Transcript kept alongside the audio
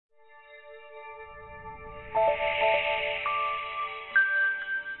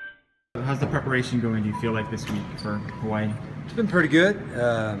How's the preparation going, do you feel like, this week for Hawaii? It's been pretty good.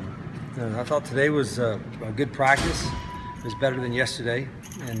 I thought today was a good practice. It was better than yesterday,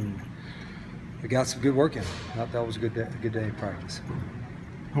 and we got some good work in. I thought that was a good day of practice.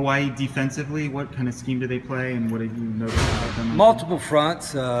 Hawaii defensively, what kind of scheme do they play, and what have you noticed about them? Multiple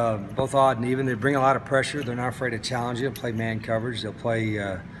fronts, both odd and even. They bring a lot of pressure. They're not afraid to challenge you. They'll play man coverage. They'll play.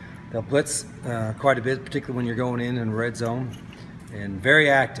 They'll blitz quite a bit, particularly when you're going in the red zone. And very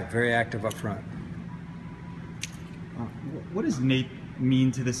active up front. What does Nate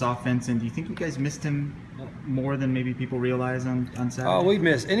mean to this offense, and do you think you guys missed him more than maybe people realize on Saturday? Oh, we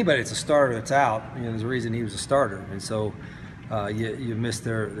missed anybody that's a starter that's out. You know, there's a reason he was a starter, and so you miss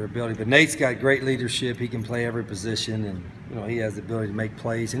their ability. But Nate's got great leadership. He can play every position, and you know he has the ability to make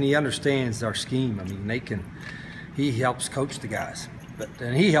plays, and he understands our scheme. I mean, Nate he helps coach the guys,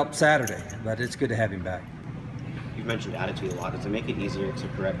 and he helped Saturday. But it's good to have him back. You've mentioned attitude a lot. Does it make it easier to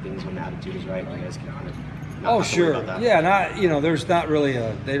correct things when the attitude is right? You guys can kind of oh, sure. Yeah, there's not really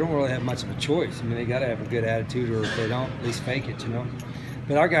they don't really have much of a choice. I mean, they got to have a good attitude, or if they don't, at least fake it, you know.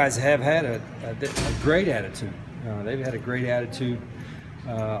 But our guys have had a great attitude. They've had a great attitude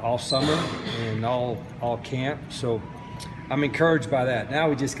all summer and all camp. So I'm encouraged by that. Now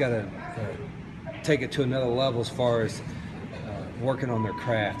we just got to take it to another level as far as working on their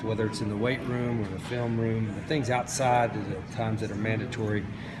craft, whether it's in the weight room or the film room, the things outside the times that are mandatory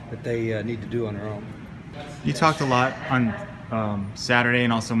that they need to do on their own. You talked a lot on Saturday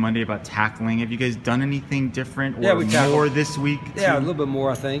and also Monday about tackling. Have you guys done anything different or more this week? Yeah, a little bit more,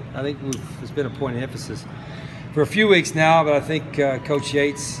 I think. It's been a point of emphasis for a few weeks now, but I think Coach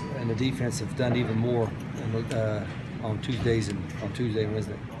Yates and the defense have done even more on Tuesday and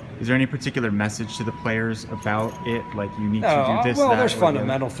Wednesday. Is there any particular message to the players about it, like you need to do this, well, that, there's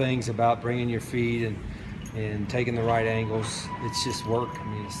fundamental things about bringing your feet and taking the right angles. It's just work. I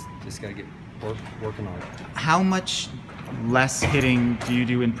mean, it's just got to get working on it. How much less hitting do you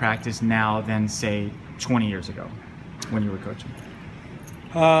do in practice now than, say, 20 years ago when you were coaching?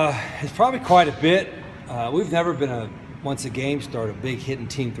 It's probably quite a bit. We've never been once a game started, a big hitting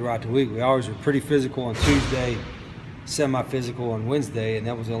team throughout the week. We always were pretty physical on Tuesday, semi-physical on Wednesday, and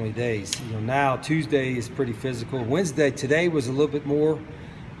that was the only days. You know, now Tuesday is pretty physical. Today was a little bit more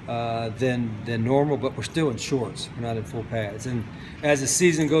than normal, but we're still in shorts. We're not in full pads. And as the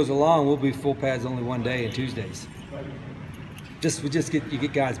season goes along, we'll be full pads only one day and Tuesdays. You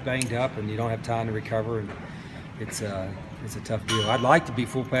get guys banged up, and you don't have time to recover, and it's a tough deal. I'd like to be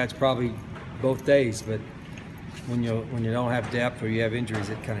full pads probably both days, but when you don't have depth or you have injuries,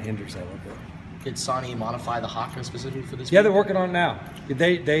 it kind of hinders that a little bit. Did Sonny modify the Hawker specifically for this week? Yeah, they're working on it now.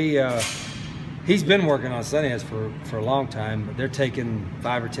 He's been working on Sonny's for a long time, but they're taking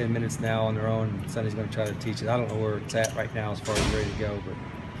 5 or 10 minutes now on their own, and Sonny's going to try to teach it. I don't know where it's at right now as far as ready to go, but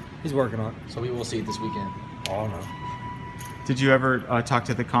he's working on it. So we will see it this weekend. Oh, no. Did you ever talk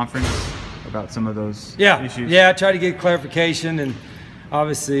to the conference about some of those issues? Yeah, I tried to get clarification, and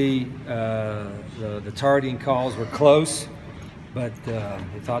obviously the targeting calls were close, but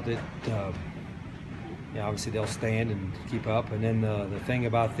they thought that obviously they'll stand and keep up. And then the thing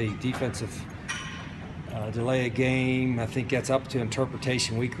about the defensive delay a game, I think that's up to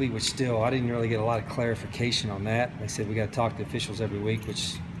interpretation weekly, which still I didn't really get a lot of clarification on that. They said we got to talk to officials every week,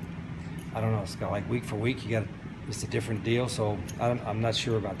 which I don't know. It's got like week for week. It's a different deal, so I'm not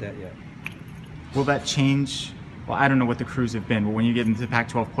sure about that yet. Will that change? Well, I don't know what the crews have been, but when you get into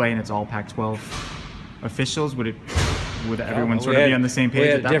Pac-12 play and it's all Pac-12 officials, would everyone sort of be on the same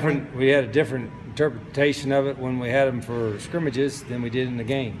page at that point? We had a different interpretation of it when we had them for scrimmages than we did in the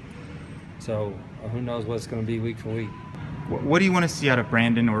game. So who knows what it's going to be week for week. What do you want to see out of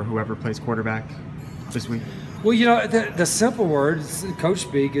Brandon or whoever plays quarterback this week? Well, you know, the simple words, coach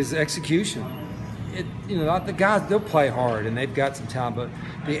speak, is execution. The guys, they'll play hard and they've got some talent, but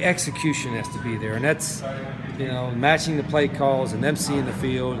the execution has to be there, and that's matching the play calls and them seeing the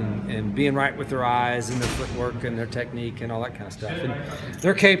field and being right with their eyes and their footwork and their technique and all that kind of stuff. And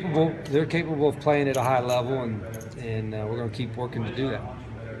they're capable of playing at a high level, and we're going to keep working to do that.